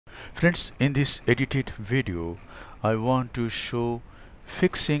Friends, in this edited video, I want to show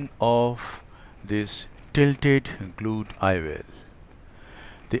fixing of this tilted glued IOL.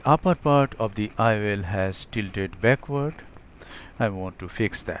 The upper part of the IOL has tilted backward. I want to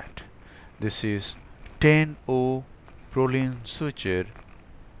fix that. This is 10O prolene suture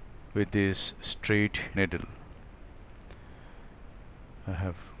with this straight needle. I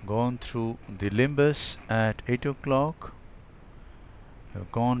have gone through the limbus at 8 o'clock.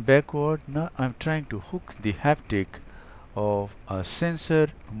 I've gone backward. Now I'm trying to hook the haptic of a sensor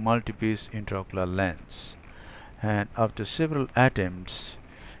multipiece intraocular lens, and after several attempts,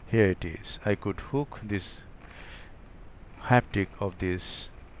 here it is. I could hook this haptic of this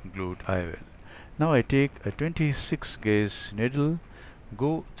glued IOL. Now I take a 26 gauge needle,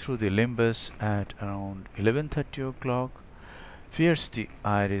 go through the limbus at around 11:30 o'clock, pierce the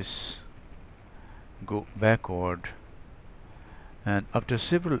iris, go backward, and after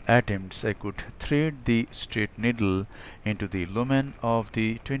several attempts I could thread the straight needle into the lumen of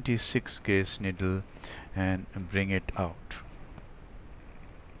the 26 gauge needle and bring it out.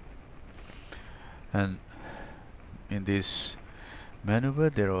 And in this maneuver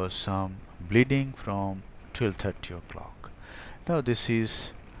there was some bleeding from 12:30 o'clock. Now this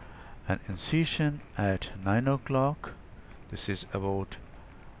is an incision at 9 o'clock. This is about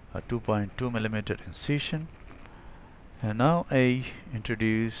a 2.2 millimeter incision. And now I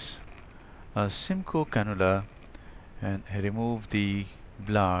introduce a Simcoe cannula and remove the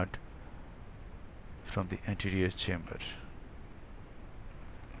blood from the anterior chamber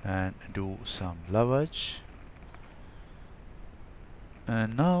and do some lavage.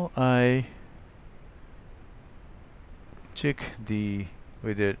 And now I check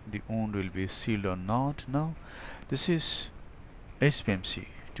whether the wound will be sealed or not. Now this is HPMC,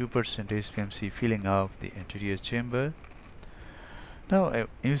 2% HPMC filling out the anterior chamber. Now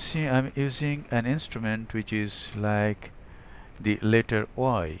I'm using an instrument which is like the letter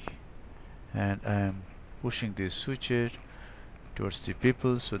Y, and I am pushing this suture towards the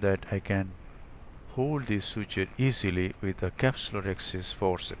pupil so that I can hold this suture easily with a capsulorhexis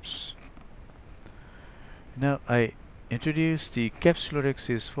forceps. Now I introduce the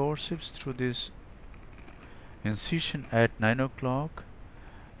capsulorhexis forceps through this incision at 9 o'clock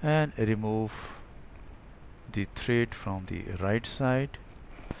and remove the thread from the right side,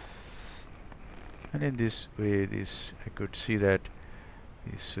 and in this way I could see that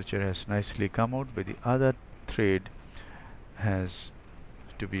the suture has nicely come out, but the other thread has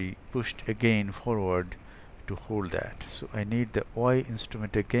to be pushed again forward to hold that. So I need the Y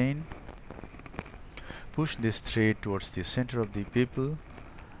instrument again, push this thread towards the center of the pupil,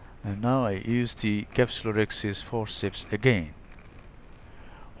 and now I use the capsulorhexis forceps again,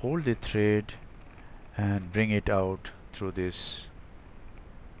 hold the thread and bring it out through this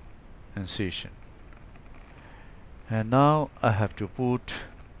incision. And now I have to put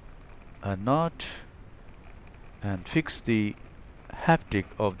a knot and fix the haptic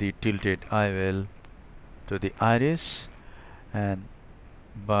of the tilted IOL to the iris, and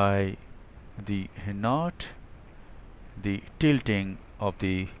by the knot the tilting of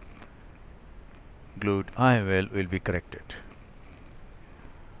the glued IOL will be corrected.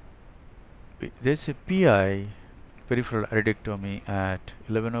 There's a PI, peripheral iridectomy, at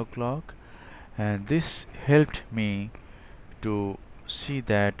 11 o'clock, and this helped me to see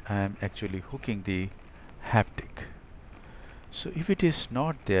that I am actually hooking the haptic. So if it is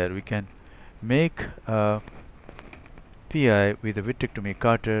not there, we can make a PI with a vitrectomy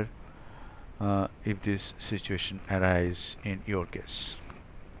cutter if this situation arises in your case.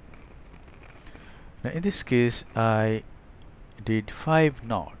 Now in this case I did 5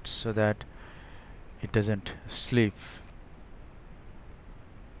 knots so that it doesn't slip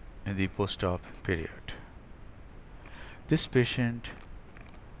in the post-op period. This patient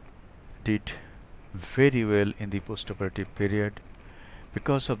did very well in the postoperative period.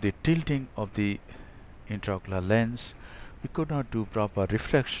 Because of the tilting of the intraocular lens, we could not do proper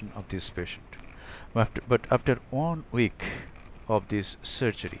refraction of this patient. But after 1 week of this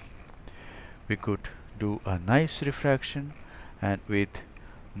surgery, we could do a nice refraction, and with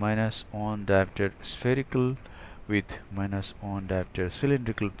 -1 diopter spherical with -1 diopter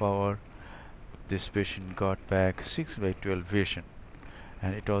cylindrical power, this patient got back 6/12 vision,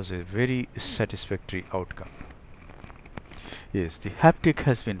 and it was a very satisfactory outcome. Yes, the haptic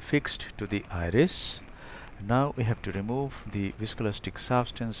has been fixed to the iris. Now we have to remove the viscoelastic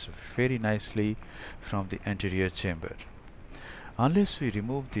substance very nicely from the anterior chamber. Unless we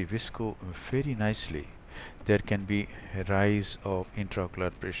remove the visco very nicely, there can be a rise of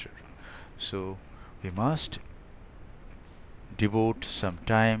intraocular pressure. So we must devote some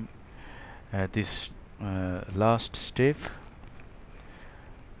time at this last step.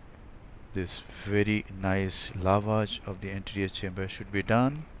 This very nice lavage of the anterior chamber should be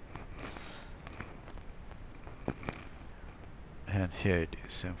done, and here it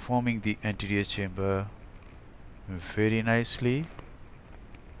is. I'm forming the anterior chamber very nicely.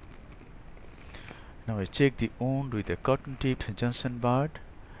 Now I check the wound with a cotton tipped Johnson bar,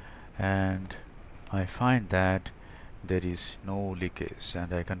 and I find that there is no leakage,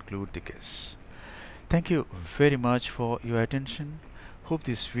 and I conclude the case. Thank you very much for your attention. Hope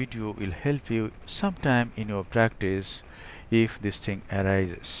this video will help you sometime in your practice if this thing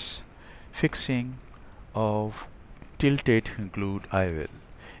arises. Fixing of tilted glued IOL.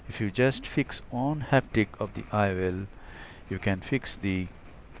 If you just fix one haptic of the IOL, you can fix the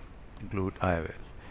glued IOL.